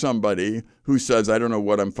isn't somebody who says, I don't know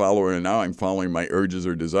what I'm following, and now I'm following my urges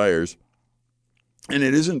or desires. And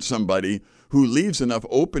it isn't somebody who leaves enough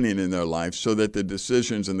opening in their life so that the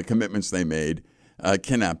decisions and the commitments they made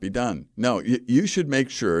cannot be done. No, you should make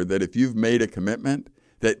sure that if you've made a commitment,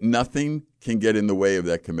 that nothing can get in the way of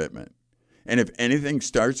that commitment. And if anything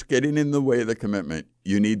starts getting in the way of the commitment,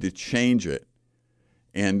 you need to change it.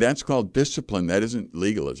 And that's called discipline. That isn't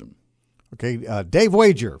legalism. Okay, Dave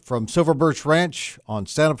Wager from Silver Birch Ranch on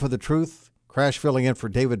Stand Up for the Truth. Crash filling in for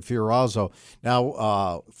David Fiorazo.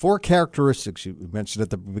 Now, 4 characteristics you mentioned at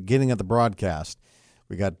the beginning of the broadcast.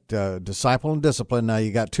 We got disciple and discipline. Now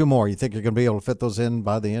you got 2 more. You think you're going to be able to fit those in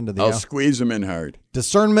by the end of the hour? I'll squeeze them in hard.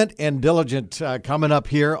 Discernment and diligent coming up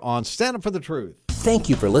here on Stand Up for the Truth. Thank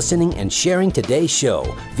you for listening and sharing today's show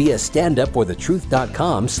via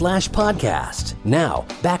standupforthetruth.com/podcast. Now,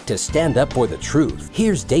 back to Stand Up for the Truth.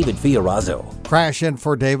 Here's David Fiorazo. Crash in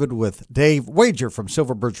for David with Dave Wager from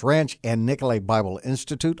Silver Birch Ranch and Nicolay Bible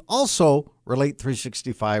Institute. Also,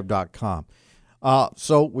 Relate365.com.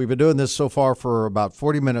 So we've been doing this so far for about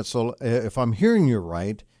 40 minutes. So if I'm hearing you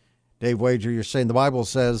right, Dave Wager, you're saying the Bible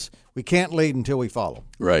says we can't lead until we follow.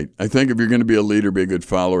 Right. I think if you're going to be a leader, be a good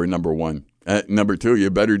follower, number one. Number 2, you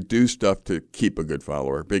better do stuff to keep a good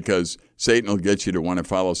follower, because Satan will get you to want to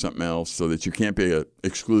follow something else so that you can't be an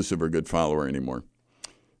exclusive or good follower anymore.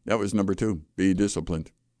 That was number 2, be disciplined.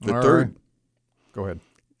 The All third right. Go ahead.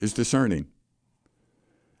 is discerning.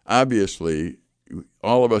 Obviously,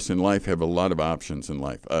 all of us in life have a lot of options in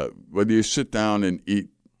life. Whether you sit down and eat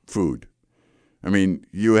food, I mean,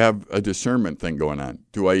 you have a discernment thing going on.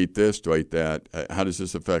 Do I eat this? Do I eat that? How does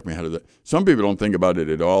this affect me? How does that? Some people don't think about it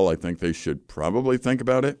at all. I think they should probably think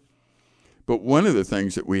about it. But one of the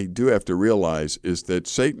things that we do have to realize is that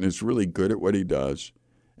Satan is really good at what he does,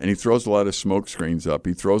 and he throws a lot of smoke screens up.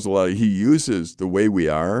 He uses the way we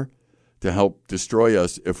are to help destroy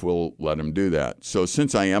us if we'll let him do that. So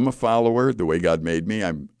since I am a follower, the way God made me,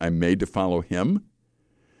 I'm made to follow him.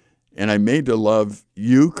 And I'm made to love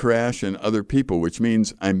you, Crash, and other people, which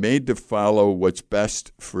means I'm made to follow what's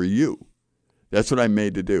best for you. That's what I'm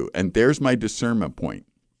made to do. And there's my discernment point.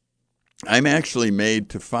 I'm actually made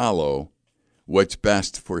to follow what's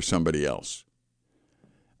best for somebody else.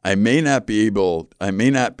 I may not be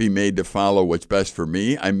made to follow what's best for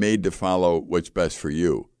me. I'm made to follow what's best for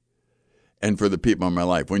you and for the people in my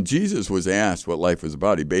life. When Jesus was asked what life was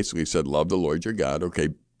about, he basically said, love the Lord your God. Okay,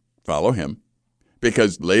 follow him.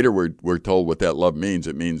 Because later we're told what that love means.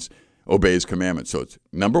 It means obey his commandments. So it's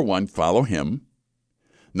number 1, follow him.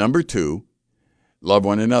 Number 2, love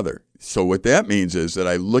one another. So what that means is that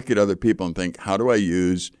I look at other people and think, how do I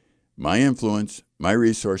use my influence, my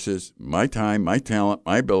resources, my time, my talent,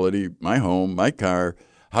 my ability, my home, my car?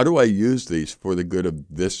 How do I use these for the good of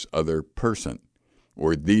this other person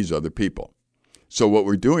or these other people? So what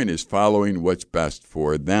we're doing is following what's best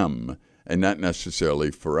for them and not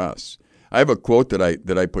necessarily for us. I have a quote that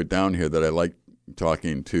I put down here that I like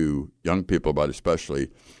talking to young people about especially.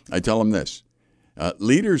 I tell them this.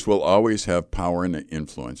 Leaders will always have power and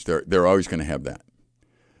influence. They're always going to have that.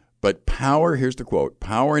 But power, here's the quote,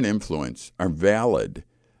 power and influence are valid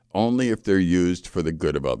only if they're used for the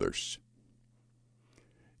good of others.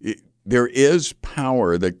 There is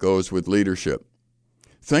power that goes with leadership.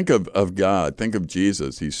 Think of God. Think of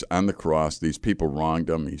Jesus. He's on the cross. These people wronged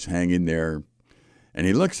him. He's hanging there. And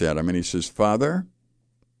he looks at him and he says, Father.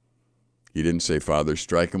 He didn't say, Father,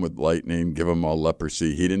 strike him with lightning, give him all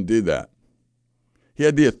leprosy. He didn't do that. He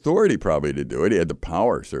had the authority probably to do it. He had the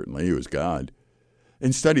power, certainly. He was God.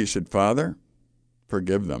 Instead, he said, Father,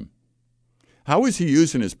 forgive them. How was he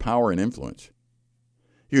using his power and influence?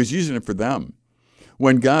 He was using it for them.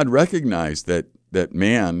 When God recognized that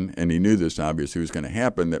man, and he knew this obviously was going to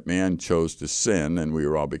happen, that man chose to sin and we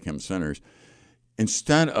were all become sinners,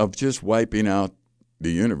 instead of just wiping out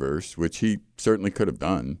the universe, which he certainly could have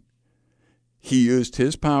done, he used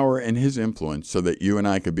his power and his influence so that you and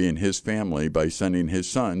I could be in his family by sending his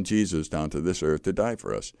son, Jesus, down to this earth to die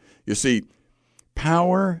for us. You see,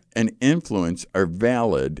 power and influence are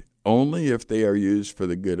valid only if they are used for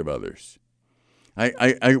the good of others.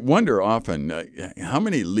 I wonder often, how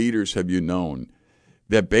many leaders have you known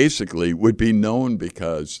that basically would be known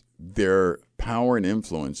because their power and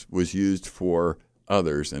influence was used for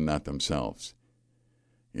others and not themselves?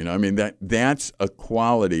 You know, I mean, that's a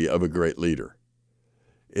quality of a great leader,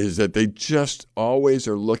 is that they just always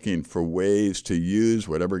are looking for ways to use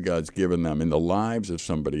whatever God's given them in the lives of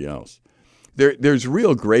somebody else. There's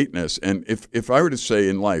real greatness, and if I were to say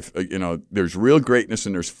in life, there's real greatness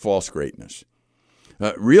and there's false greatness.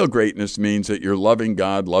 Real greatness means that you're loving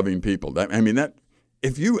God, loving people.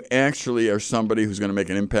 If you actually are somebody who's going to make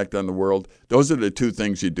an impact on the world, those are the two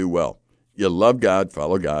things you do well. You love God,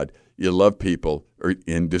 follow God. You love people,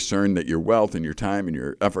 and discern that your wealth and your time and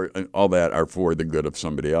your effort and all that are for the good of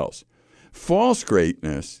somebody else. False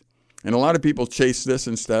greatness, and a lot of people chase this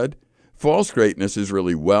instead. False greatness is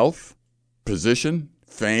really wealth, position,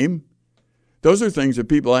 fame. Those are things that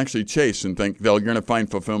people actually chase and think they're going to find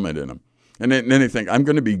fulfillment in them. And then they think, I'm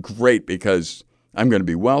going to be great because I'm going to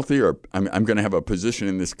be wealthy, or I'm going to have a position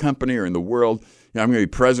in this company or in the world. I'm going to be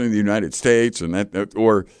president of the United States, and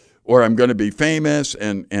or I'm going to be famous,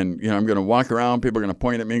 and I'm going to walk around. People are going to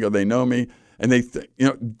point at me and go, they know me, and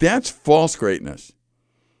that's false greatness.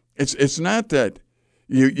 It's not that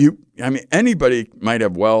anybody might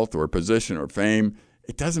have wealth or position or fame.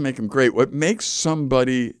 It doesn't make them great. What makes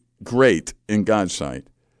somebody great in God's sight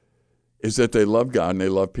is that they love God and they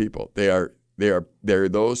love people. They're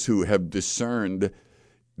those who have discerned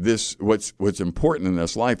this what's important in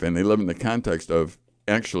this life, and they live in the context of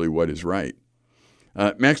actually what is right.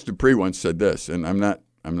 Max Dupree once said this, and I'm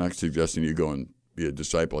not suggesting you go and be a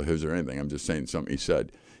disciple of his or anything. I'm just saying something he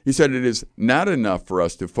said. He said, it is not enough for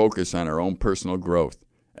us to focus on our own personal growth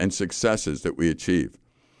and successes that we achieve.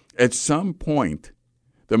 At some point,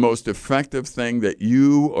 the most effective thing that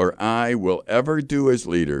you or I will ever do as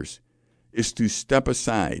leaders is to step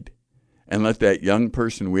aside and let that young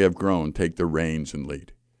person we have grown take the reins and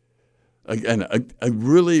lead. Again, a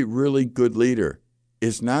really, really good leader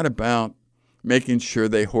is not about making sure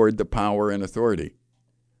they hoard the power and authority.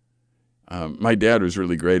 My dad was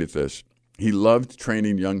really great at this. He loved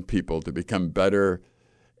training young people to become better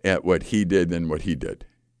at what he did than what he did.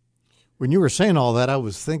 When you were saying all that, I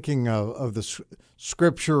was thinking of the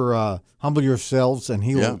scripture, humble yourselves and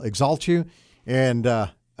he will exalt you. And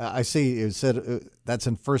I see it said that's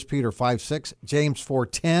in 1 Peter 5:6, James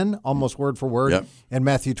 4:10, almost word for word, and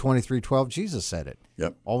Matthew 23:12. Jesus said it.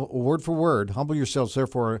 All, word for word. Humble yourselves,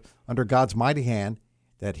 therefore, under God's mighty hand,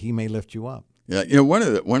 that He may lift you up. Yeah, one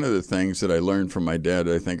of the things that I learned from my dad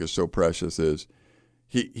that I think is so precious is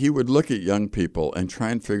he would look at young people and try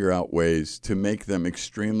and figure out ways to make them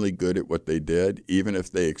extremely good at what they did, even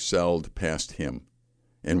if they excelled past him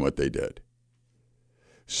in what they did.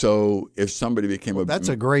 So if somebody became that's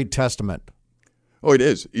a great testament. Oh, it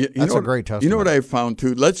is. That's a great testament. You know what I found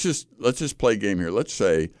too? Let's just play a game here. Let's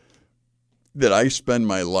say that I spend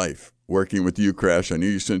my life working with you, Crash. I knew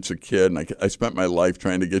you since a kid, and I spent my life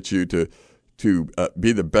trying to get you to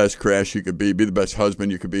be the best Crash you could be the best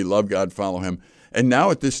husband you could be, love God, follow Him. And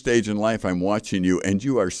now at this stage in life, I'm watching you, and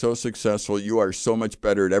you are so successful. You are so much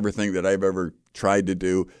better at everything that I've ever tried to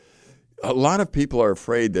do. A lot of people are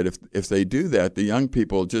afraid that if they do that, the young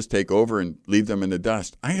people will just take over and leave them in the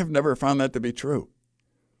dust. I have never found that to be true.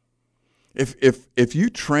 If you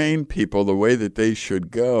train people the way that they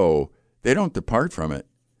should go, they don't depart from it.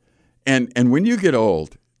 And when you get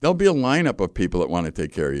old, there'll be a lineup of people that want to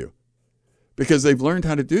take care of you because they've learned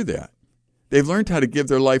how to do that. They've learned how to give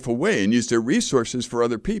their life away and use their resources for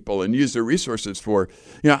other people and use their resources for,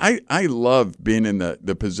 I love being in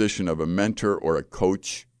the position of a mentor or a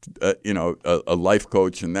coach, a life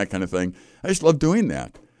coach and that kind of thing. I just love doing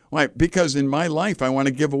that. Why? Because in my life, I want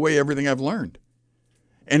to give away everything I've learned.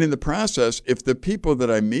 And in the process, if the people that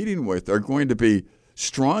I'm meeting with are going to be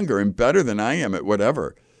stronger and better than I am at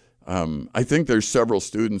whatever, I think there's several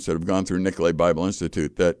students that have gone through Nicolet Bible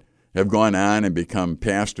Institute that have gone on and become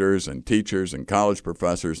pastors and teachers and college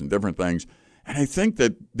professors and different things. And I think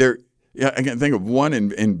that I can think of one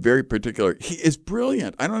in very particular. He is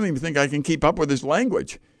brilliant. I don't even think I can keep up with his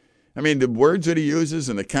language. I mean, the words that he uses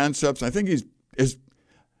and the concepts, I think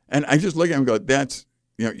and I just look at him and go,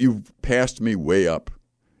 you've passed me way up.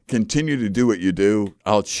 Continue to do what you do.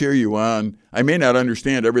 I'll cheer you on. I may not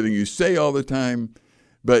understand everything you say all the time,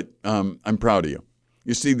 but I'm proud of you.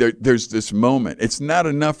 You see, there's this moment. It's not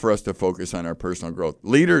enough for us to focus on our personal growth.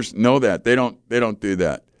 Leaders know that. They don't do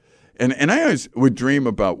that. And I always would dream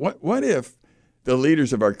about what if the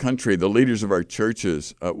leaders of our country, the leaders of our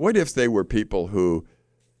churches, what if they were people who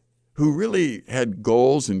really had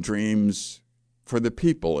goals and dreams for the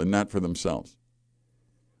people and not for themselves?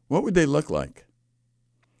 What would they look like?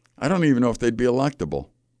 I don't even know if they'd be electable.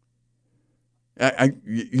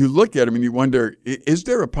 You look at them and you wonder, is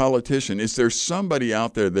there a politician? Is there somebody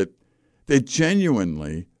out there that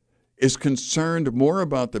genuinely is concerned more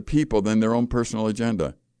about the people than their own personal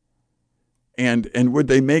agenda? And would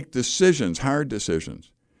they make decisions, hard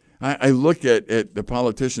decisions? I look at the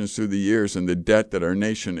politicians through the years and the debt that our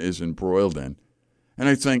nation is embroiled in, and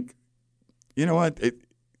I think, you know what?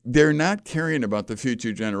 They're not caring about the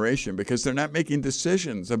future generation because they're not making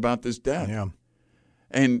decisions about this debt. Yeah.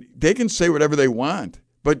 And they can say whatever they want.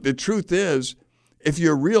 But the truth is, if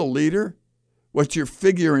you're a real leader, what you're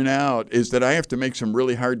figuring out is that I have to make some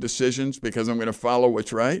really hard decisions because I'm going to follow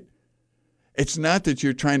what's right. It's not that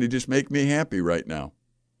you're trying to just make me happy right now.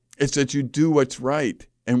 It's that you do what's right.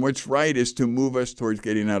 And what's right is to move us towards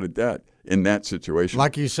getting out of debt in that situation.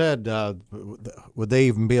 Like you said, would they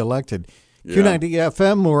even be elected? Yeah. Q90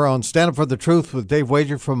 FM, we're on Stand Up for the Truth with Dave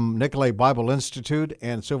Wager from Nicolet Bible Institute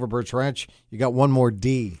and Silver Birch Ranch. You got one more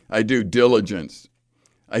D. I do, diligence.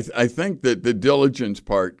 I think that the diligence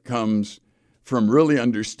part comes from really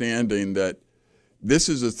understanding that this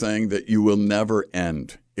is a thing that you will never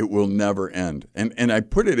end. It will never end. And I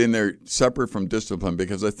put it in there separate from discipline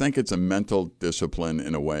because I think it's a mental discipline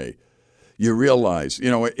in a way. You realize,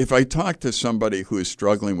 if I talk to somebody who is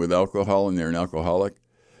struggling with alcohol and they're an alcoholic,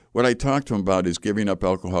 what I talk to them about is giving up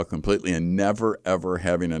alcohol completely and never, ever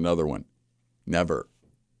having another one. Never.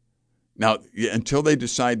 Now, until they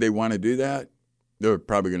decide they want to do that, they're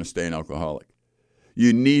probably going to stay an alcoholic.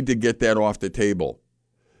 You need to get that off the table.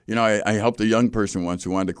 I helped a young person once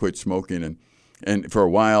who wanted to quit smoking, and for a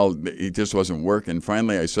while, it just wasn't working.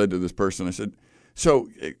 Finally, I said to this person, I said, so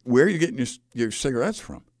where are you getting your cigarettes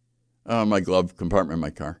from? My glove compartment in my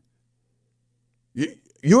car.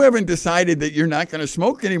 You haven't decided that you're not going to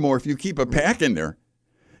smoke anymore if you keep a pack in there.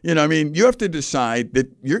 You have to decide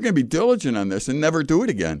that you're going to be diligent on this and never do it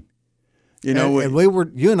again. And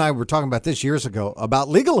you and I were talking about this years ago about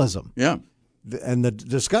legalism. Yeah. And the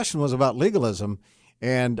discussion was about legalism.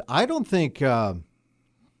 And I don't think, correct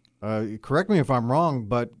me if I'm wrong,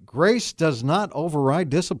 but grace does not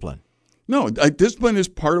override discipline. No, discipline is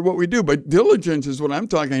part of what we do. But diligence is what I'm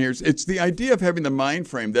talking here. It's the idea of having the mind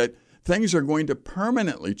frame that things are going to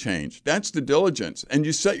permanently change. That's the diligence. And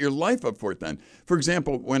you set your life up for it then. For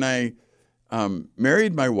example, when I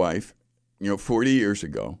married my wife, 40 years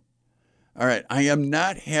ago, all right, I am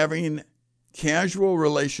not having casual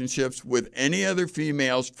relationships with any other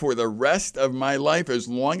females for the rest of my life as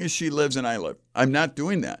long as she lives and I live. I'm not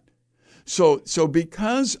doing that. So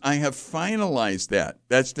because I have finalized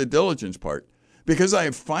that's the diligence part. Because I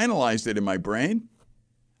have finalized it in my brain,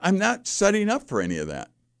 I'm not setting up for any of that.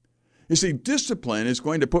 You see, discipline is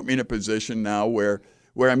going to put me in a position now where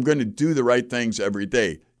I'm going to do the right things every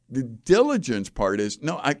day. The diligence part is,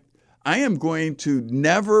 no, I am going to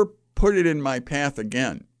never put it in my path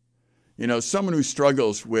again. Someone who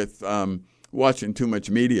struggles with watching too much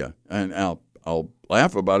media, and I'll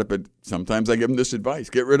laugh about it, but sometimes I give them this advice: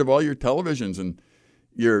 get rid of all your televisions and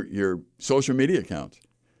your social media accounts.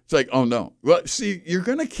 It's like, oh no. Well, see, you're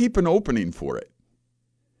going to keep an opening for it.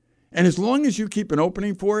 And as long as you keep an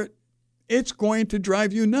opening for it, it's going to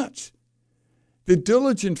drive you nuts. The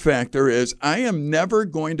diligent factor is, I am never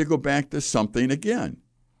going to go back to something again.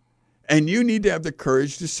 And you need to have the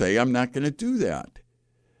courage to say, I'm not going to do that.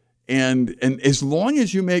 And as long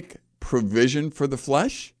as you make provision for the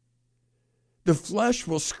flesh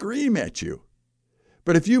will scream at you.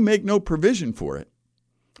 But if you make no provision for it,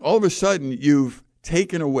 all of a sudden you've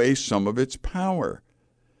taken away some of its power.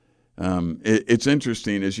 It's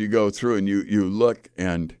interesting as you go through and you look,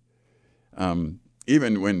 and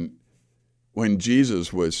even when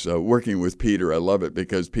Jesus was working with Peter, I love it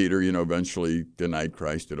because Peter, eventually denied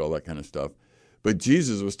Christ, did all that kind of stuff. But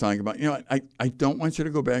Jesus was talking about, I don't want you to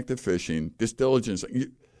go back to fishing. This diligence,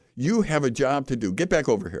 you have a job to do. Get back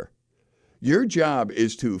over here. Your job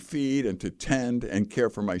is to feed and to tend and care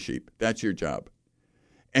for my sheep. That's your job.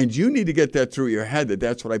 And you need to get that through your head that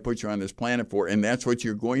that's what I put you on this planet for, and that's what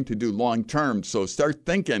you're going to do long term. So start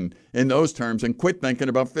thinking in those terms and quit thinking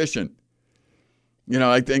about fishing.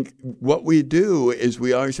 I think what we do is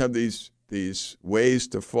we always have these ways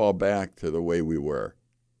to fall back to the way we were.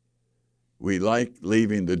 We like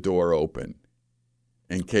leaving the door open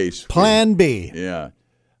in case. Plan B. Yeah.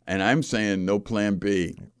 And I'm saying no plan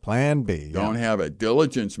B. Plan B. Don't have it.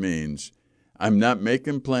 Diligence means I'm not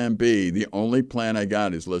making plan B. The only plan I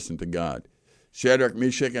got is listen to God. Shadrach,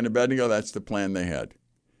 Meshach, and Abednego, that's the plan they had.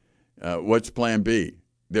 What's plan B?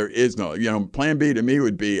 There is no. Plan B to me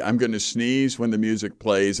would be I'm going to sneeze when the music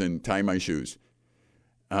plays and tie my shoes.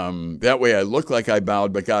 That way I look like I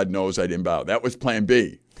bowed, but God knows I didn't bow. That was plan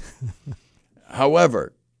B.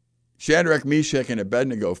 However, Shadrach, Meshach, and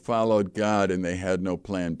Abednego followed God, and they had no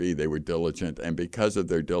plan B. They were diligent, and because of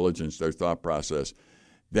their diligence, their thought process,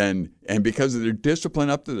 and because of their discipline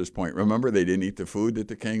up to this point, remember, they didn't eat the food that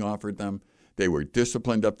the king offered them. They were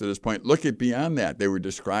disciplined up to this point. Look at beyond that. They were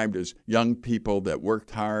described as young people that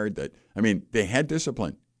worked hard. They had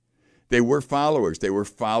discipline. They were followers. They were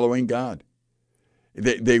following God.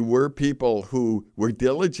 They were people who were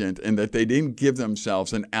diligent in that they didn't give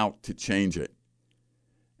themselves an out to change it.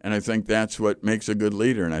 And I think that's what makes a good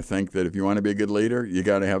leader. And I think that if you want to be a good leader, you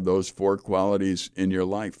got to have those 4 qualities in your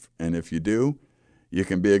life. And if you do, you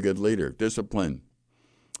can be a good leader. Discipline,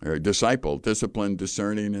 or disciple, discipline,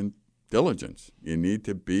 discerning, and diligence. You need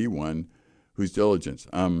to be one who's diligent.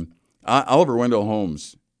 Oliver Wendell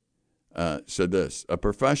Holmes said this: a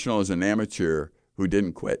professional is an amateur who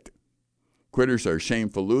didn't quit. Quitters are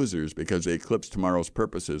shameful losers because they eclipse tomorrow's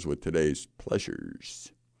purposes with today's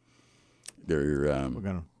pleasures. We're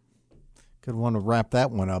going to want to wrap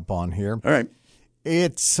that one up on here. All right.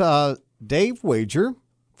 It's Dave Wager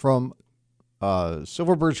from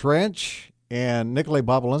Silver Birch Ranch and Nicolet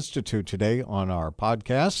Bible Institute today on our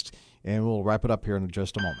podcast, and we'll wrap it up here in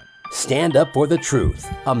just a moment. Stand Up for the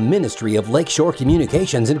Truth, a ministry of Lakeshore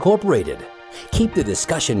Communications Incorporated. Keep the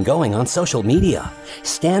discussion going on social media.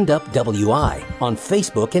 Stand Up WI on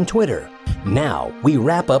Facebook and Twitter. Now, we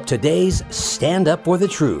wrap up today's Stand Up for the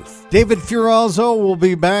Truth. David Fiorazzo will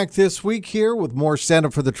be back this week here with more Stand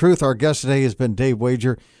Up for the Truth. Our guest today has been Dave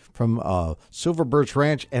Wager from Silver Birch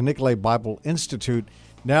Ranch and Nicolet Bible Institute.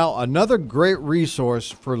 Now, another great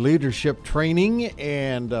resource for leadership training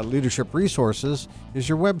and leadership resources is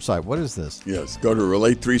your website. What is this? Yes, go to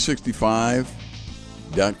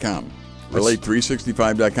relate365.com.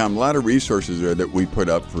 Relate365.com. A lot of resources there that we put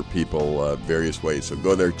up for people various ways. So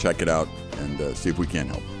go there, check it out, and see if we can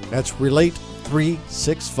help. That's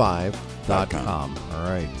relate365.com. All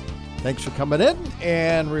right. Thanks for coming in.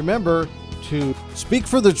 And remember to speak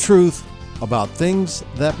for the truth about things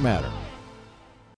that matter.